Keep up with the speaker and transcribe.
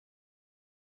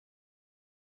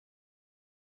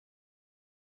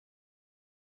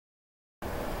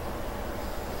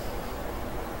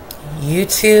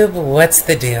YouTube, what's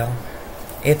the deal?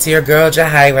 It's your girl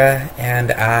Jahira,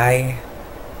 and I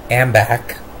am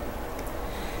back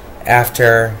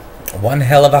after one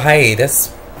hell of a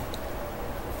hiatus.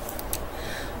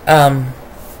 I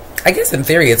guess in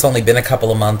theory it's only been a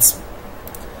couple of months,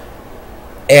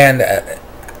 and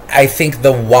I think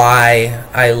the why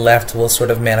I left will sort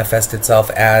of manifest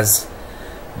itself as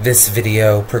this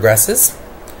video progresses.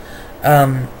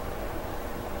 I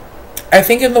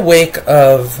think in the wake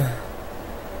of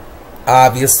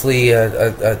obviously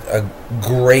a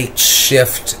great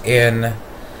shift in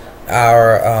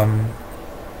our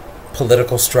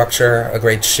political structure, a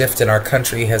great shift in our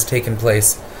country has taken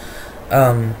place.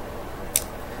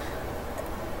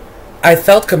 I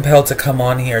felt compelled to come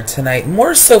on here tonight,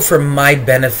 more so for my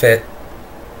benefit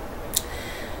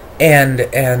and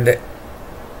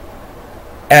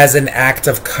as an act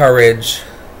of courage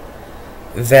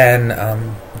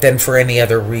than for any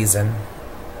other reason.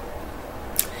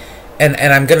 And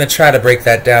I'm going to try to break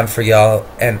that down for y'all,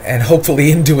 and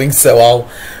hopefully in doing so I'll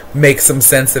make some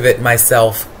sense of it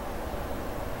myself.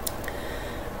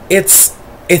 It's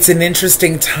an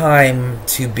interesting time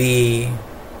to be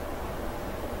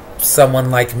someone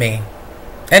like me.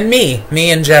 And me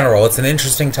in general. It's an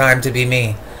interesting time to be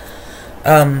me.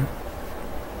 From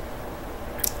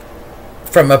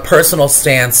a personal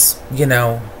stance, you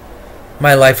know,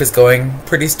 my life is going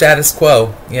pretty status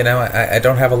quo. You know, I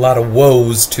don't have a lot of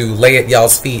woes to lay at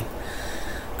y'all's feet.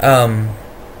 But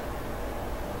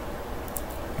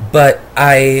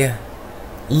I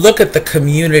look at the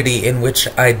community in which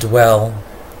I dwell,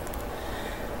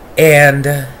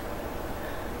 and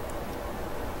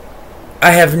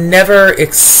I have never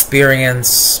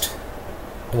experienced,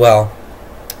 well,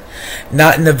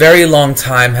 not in a very long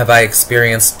time have I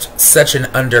experienced such an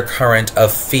undercurrent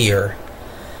of fear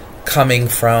coming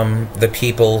from the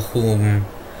people whom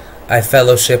I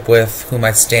fellowship with, whom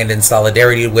I stand in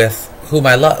solidarity with, whom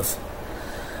I love.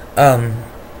 And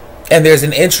there's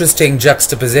an interesting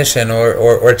juxtaposition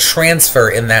or transfer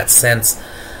in that sense,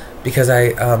 because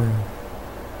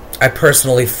I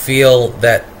personally feel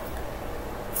that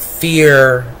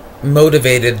fear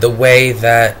motivated the way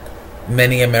that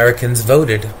many Americans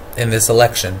voted in this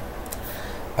election,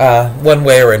 one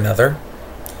way or another.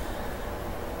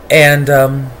 And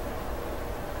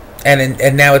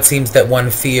now it seems that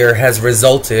one fear has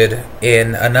resulted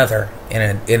in another,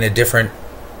 in a different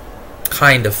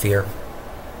kind of fear.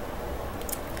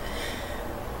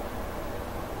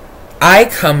 I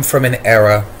come from an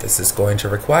era, this is going to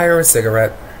require a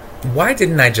cigarette. Why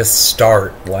didn't I just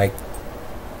start, like,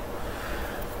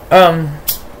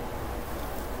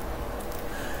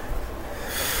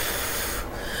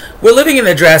 we're living in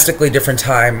a drastically different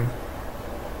time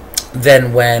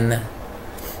than when,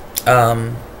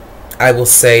 I will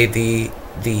say, the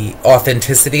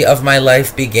authenticity of my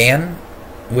life began,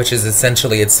 which is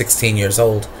essentially at 16 years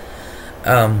old.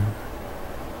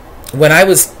 When I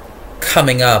was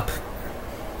coming up,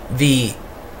 the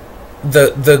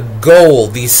goal,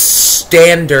 the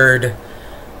standard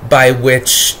by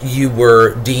which you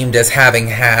were deemed as having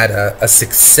had a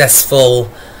successful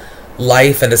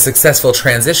life and a successful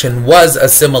transition was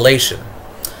assimilation.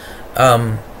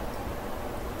 The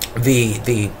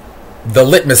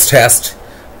litmus test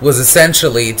was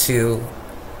essentially to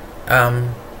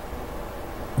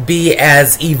be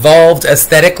as evolved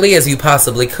aesthetically as you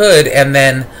possibly could, and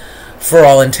then, for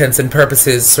all intents and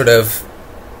purposes, sort of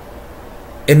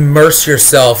immerse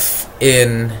yourself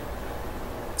in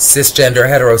cisgender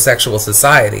heterosexual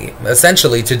society,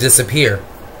 essentially to disappear.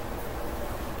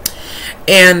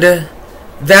 And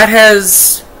that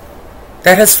has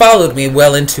followed me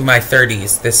well into my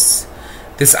 30s. This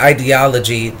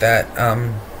ideology that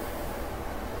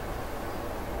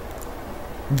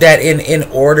in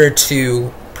order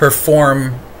to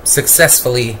perform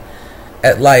successfully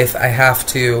at life, I have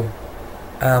to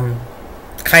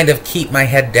kind of keep my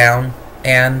head down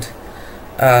and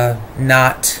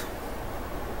not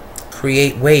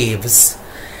create waves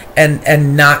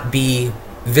and not be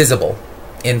visible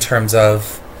in terms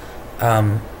of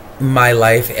my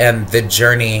life and the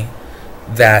journey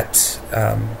that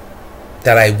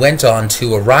I went on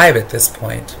to arrive at this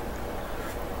point.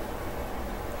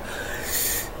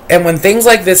 And when things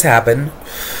like this happen,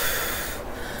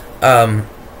 and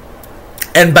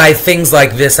by things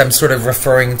like this I'm sort of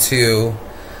referring to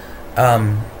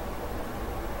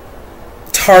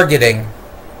targeting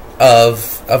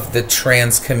of the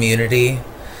trans community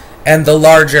and the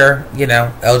larger, you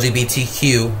know,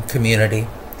 LGBTQ community,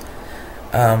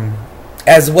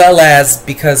 as well as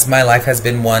because my life has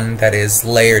been one that is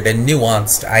layered and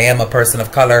nuanced. I am a person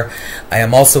of color. I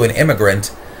am also an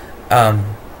immigrant.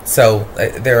 So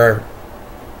there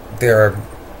are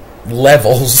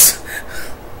levels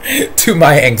to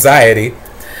my anxiety.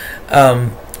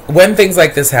 When things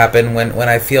like this happen, when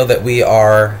I feel that we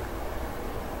are,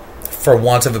 for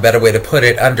want of a better way to put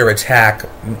it, under attack,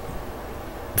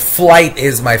 flight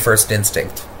is my first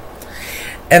instinct.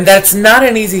 And that's not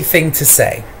an easy thing to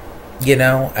say. You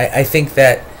know, I think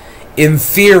that in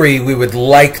theory we would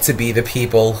like to be the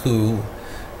people who,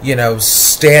 you know,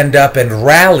 stand up and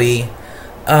rally.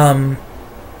 But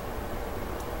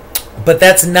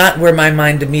that's not where my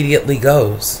mind immediately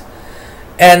goes.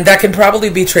 And that can probably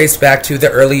be traced back to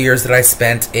the early years that I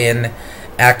spent in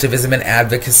activism and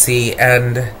advocacy,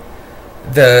 and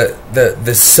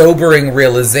the sobering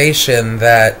realization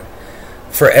that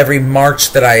for every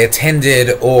march that I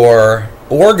attended or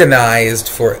organized,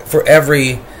 for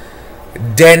every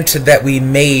dent that we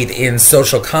made in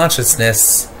social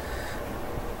consciousness,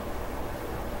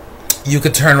 you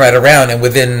could turn right around and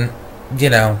within, you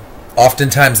know,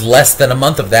 oftentimes less than a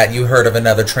month of that, you heard of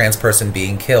another trans person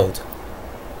being killed.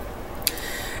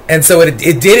 And so it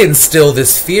did instill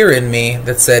this fear in me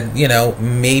that said, you know,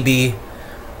 maybe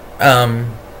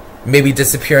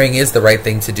disappearing is the right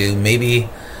thing to do. Maybe,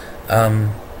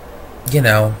 you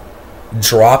know,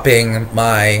 dropping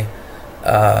my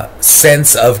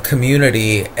sense of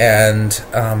community and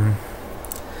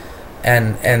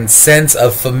sense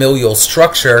of familial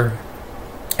structure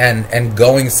and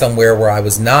going somewhere where I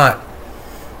was not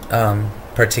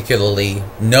particularly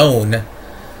known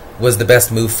was the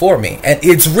best move for me. And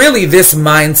it's really this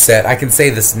mindset, I can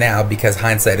say this now because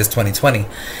hindsight is 2020.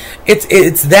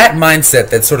 It's that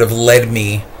mindset that sort of led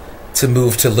me to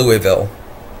move to Louisville,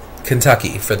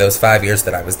 Kentucky for those 5 years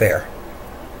that I was there.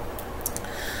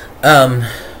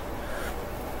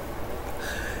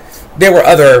 There were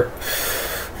other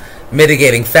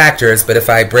mitigating factors, but if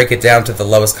I break it down to the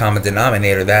lowest common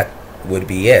denominator, that would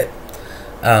be it.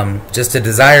 Just a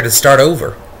desire to start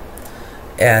over.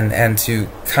 And to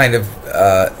kind of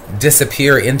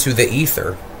disappear into the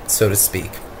ether, so to speak.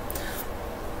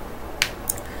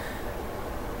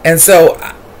 And so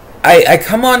I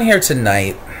come on here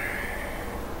tonight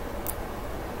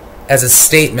as a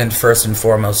statement, first and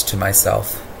foremost, to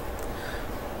myself.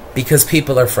 Because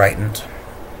people are frightened.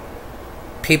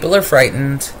 People are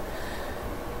frightened.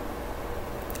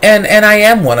 And I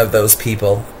am one of those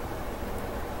people.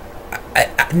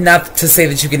 Not to say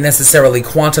that you can necessarily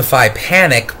quantify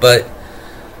panic, but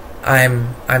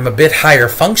I'm a bit higher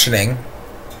functioning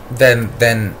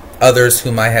than others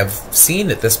whom I have seen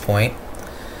at this point.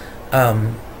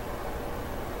 But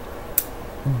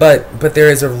there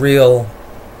is a real...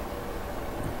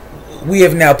 We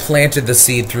have now planted the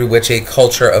seed through which a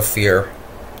culture of fear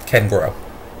can grow.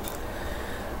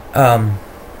 And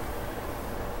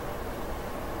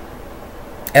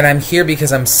I'm here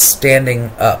because I'm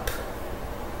standing up.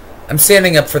 I'm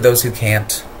standing up for those who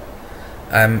can't.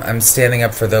 I'm standing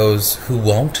up for those who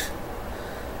won't.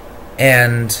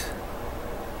 And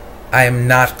I am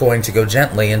not going to go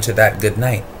gently into that good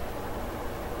night.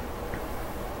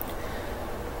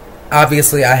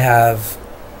 Obviously, I have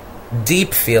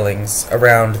deep feelings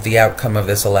around the outcome of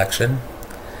this election.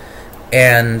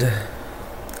 And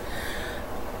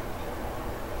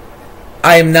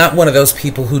I am not one of those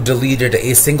people who deleted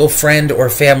a single friend or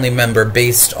family member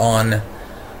based on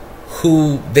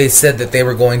who they said that they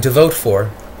were going to vote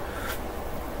for.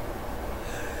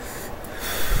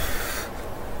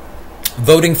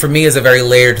 Voting for me is a very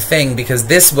layered thing because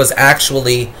this was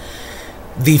actually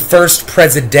the first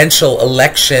presidential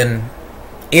election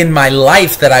in my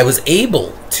life that I was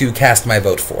able to cast my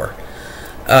vote for.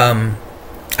 I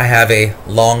have a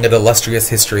long and illustrious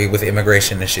history with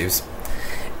immigration issues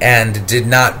and did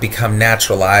not become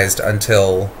naturalized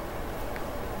until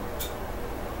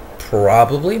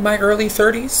probably my early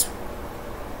 30s.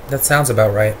 That sounds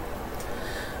about right.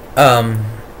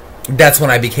 That's when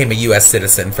I became a U.S.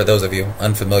 citizen, for those of you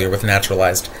unfamiliar with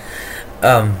naturalized.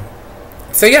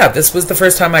 So yeah, this was the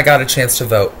first time I got a chance to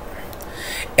vote.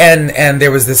 And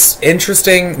there was this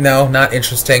interesting, no, not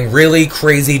interesting, really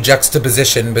crazy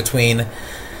juxtaposition between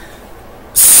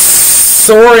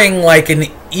soaring like an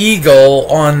eagle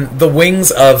on the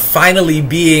wings of finally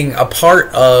being a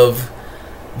part of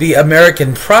the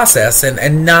American process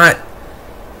and not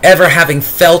ever having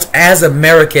felt as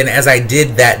American as I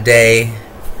did that day,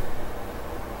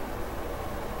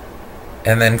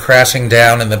 and then crashing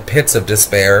down in the pits of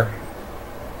despair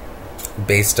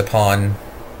based upon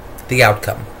the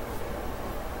outcome.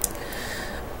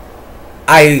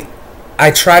 I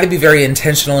try to be very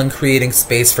intentional in creating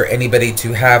space for anybody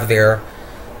to have their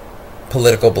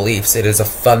political beliefs. It is a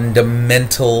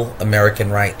fundamental American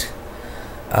right.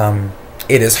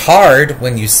 it is hard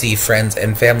when you see friends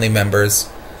and family members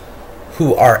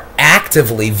who are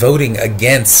actively voting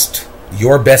against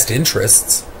your best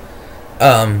interests.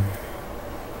 And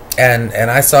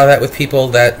I saw that with people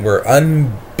that were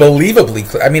unbelievably,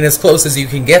 I mean, as close as you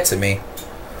can get to me.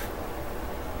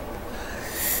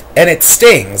 And it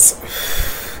stings.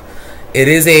 It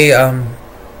is a,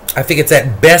 I think it's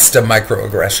at best a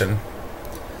microaggression.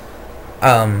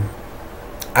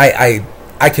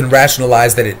 I can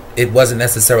rationalize that it wasn't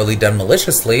necessarily done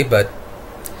maliciously, but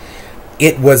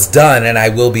it was done, and I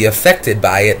will be affected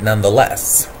by it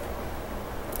nonetheless.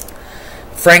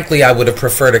 Frankly, I would have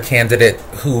preferred a candidate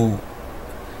who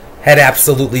had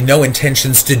absolutely no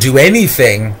intentions to do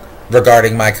anything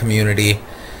regarding my community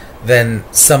than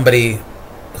somebody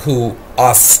who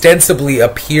ostensibly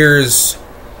appears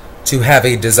to have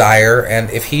a desire, and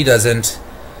if he doesn't,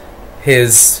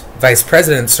 his vice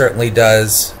president certainly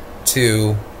does,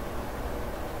 to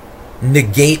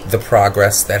negate the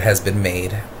progress that has been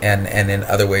made, and in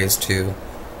other ways to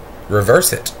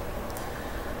reverse it.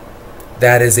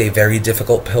 That is a very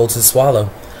difficult pill to swallow.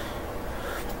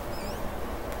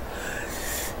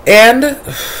 And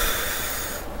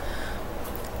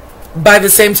by the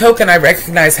same token, I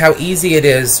recognize how easy it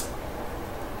is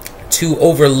to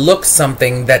overlook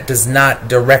something that does not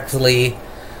directly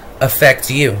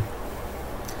affect you.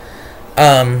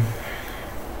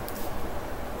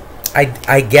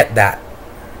 I get that.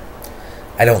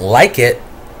 I don't like it,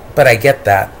 but I get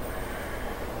that.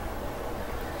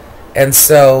 And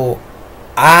so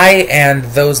I and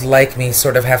those like me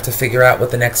sort of have to figure out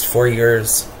what the next 4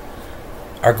 years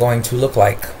are going to look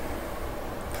like,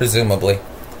 presumably.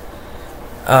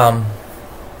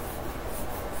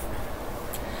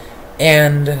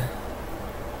 And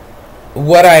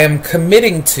what I am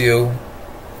committing to,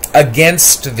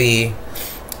 against the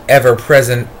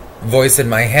ever-present voice in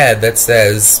my head that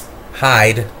says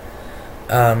hide,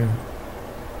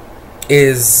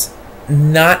 is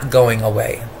not going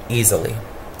away easily,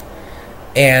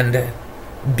 and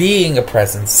being a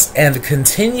presence and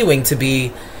continuing to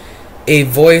be a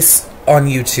voice on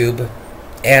YouTube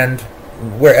and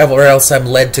wherever else I'm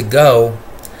led to go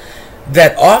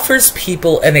that offers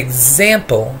people an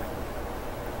example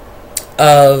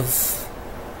of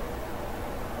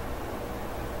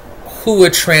who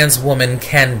a trans woman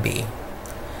can be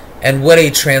and what a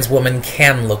trans woman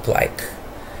can look like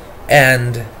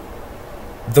and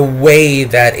the way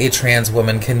that a trans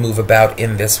woman can move about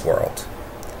in this world.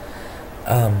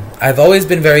 I've always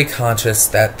been very conscious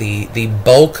that the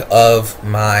bulk of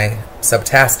my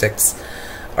subtastics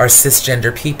are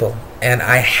cisgender people, and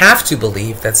I have to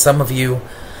believe that some of you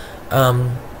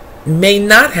may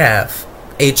not have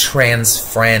a trans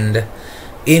friend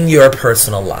in your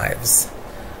personal lives,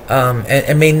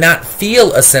 and may not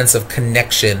feel a sense of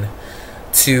connection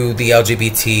to the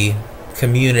LGBT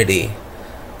community.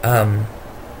 And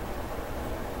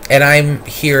I'm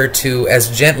here to,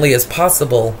 as gently as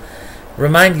possible,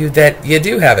 remind you that you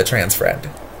do have a trans friend.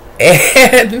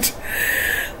 And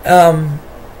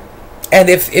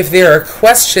if there are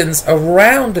questions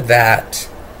around that,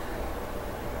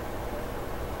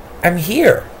 I'm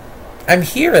here. I'm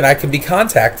here and I can be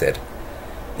contacted.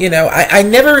 You know, I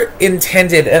never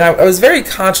intended, and I was very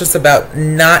conscious about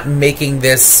not making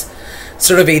this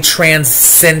sort of a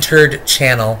trans-centered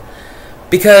channel,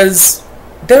 because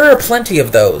there are plenty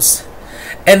of those.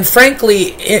 And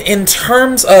frankly, in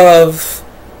terms of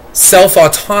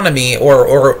self-autonomy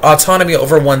or autonomy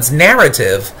over one's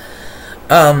narrative,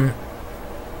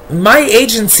 my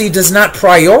agency does not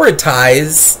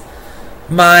prioritize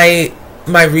my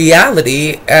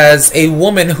reality as a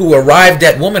woman who arrived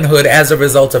at womanhood as a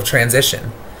result of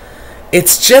transition.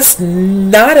 It's just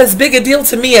not as big a deal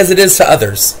to me as it is to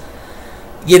others.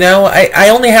 You know, I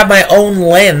only have my own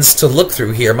lens to look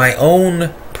through here, my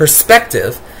own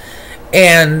perspective.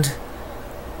 And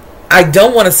I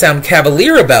don't want to sound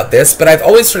cavalier about this, but I've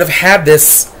always sort of had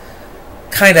this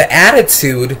kind of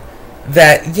attitude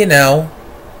that, you know,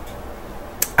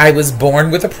 I was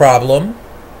born with a problem,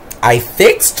 I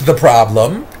fixed the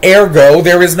problem, ergo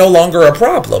there is no longer a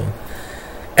problem.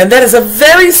 And that is a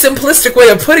very simplistic way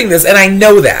of putting this, and I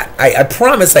know that. I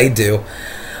promise I do.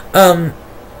 But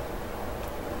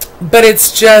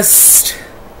it's just,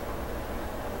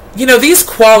 you know, these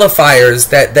qualifiers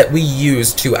that we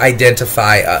use to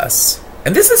identify us,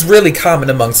 and this is really common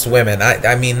amongst women.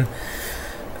 I mean,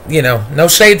 you know, no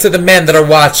shade to the men that are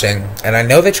watching, and I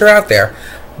know that you're out there,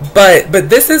 but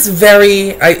this is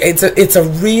very, it's a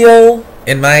real,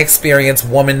 in my experience,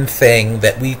 woman thing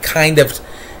that we kind of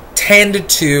tend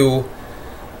to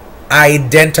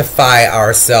identify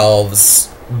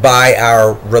ourselves by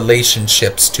our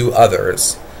relationships to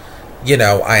others. You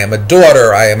know, I am a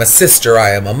daughter, I am a sister,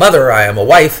 I am a mother, I am a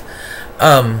wife.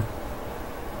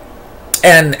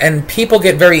 And people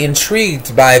get very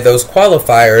intrigued by those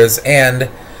qualifiers. And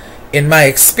in my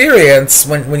experience,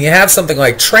 when you have something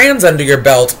like trans under your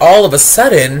belt, all of a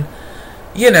sudden,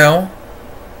 you know,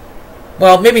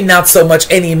 well, maybe not so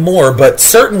much anymore, but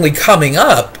certainly coming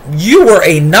up, you were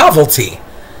a novelty.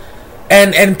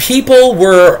 And people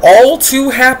were all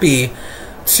too happy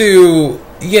to,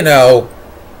 you know,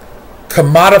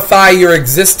 commodify your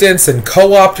existence and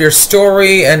co-opt your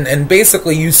story, and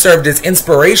basically you served as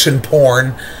inspiration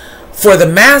porn for the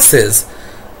masses.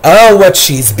 Oh, what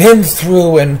she's been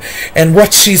through and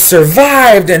what she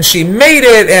survived, and she made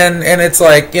it, and it's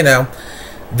like, you know,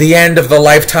 the end of the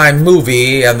Lifetime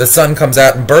movie and the sun comes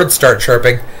out and birds start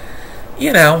chirping.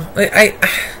 You know,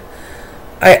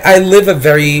 I live a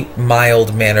very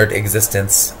mild-mannered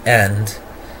existence, and,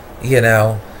 you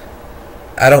know,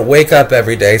 I don't wake up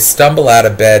every day, stumble out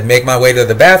of bed, make my way to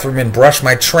the bathroom, and brush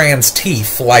my trans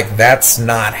teeth. Like, that's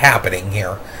not happening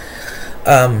here.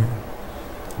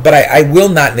 But I will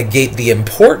not negate the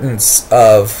importance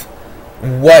of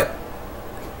what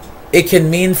it can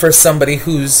mean for somebody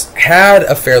who's had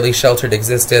a fairly sheltered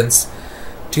existence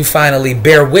to finally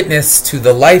bear witness to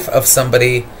the life of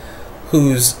somebody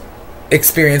whose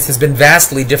experience has been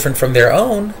vastly different from their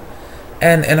own,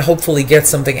 and hopefully get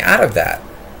something out of that.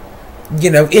 You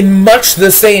know, in much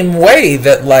the same way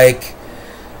that, like,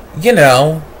 you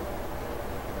know,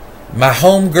 my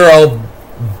homegirl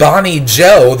Bonnie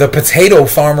Joe, the potato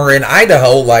farmer in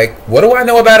Idaho, like, what do I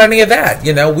know about any of that?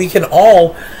 You know, we can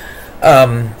all,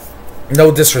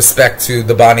 no disrespect to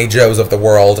the Bonnie Joes of the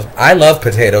world. I love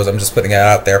potatoes, I'm just putting it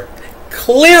out there.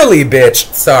 Clearly,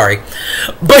 bitch. Sorry.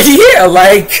 But yeah,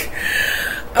 like,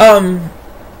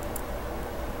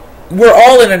 we're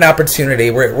all in an opportunity.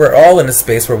 We're all in a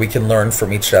space where we can learn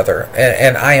from each other.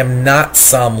 And I am not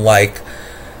some, like,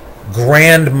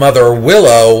 grandmother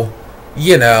Willow,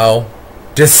 you know,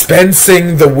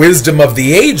 dispensing the wisdom of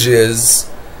the ages,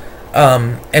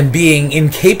 and being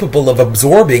incapable of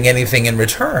absorbing anything in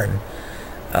return.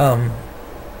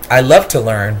 I love to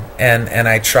learn, and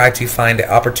I try to find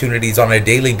opportunities on a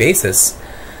daily basis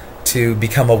to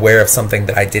become aware of something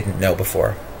that I didn't know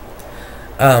before.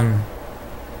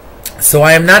 So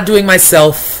I am not doing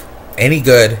myself any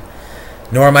good,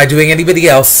 nor am I doing anybody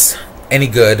else any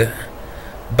good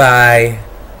by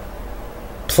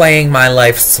playing my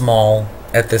life small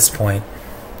at this point.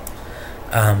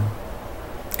 And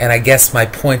I guess my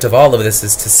point of all of this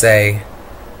is to say,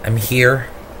 I'm here,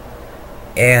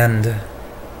 and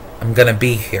I'm gonna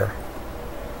be here.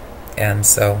 And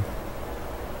so,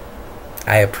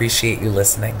 I appreciate you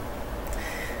listening.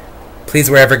 Please,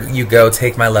 wherever you go,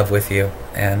 take my love with you.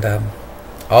 And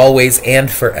always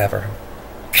and forever,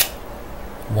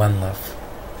 one love.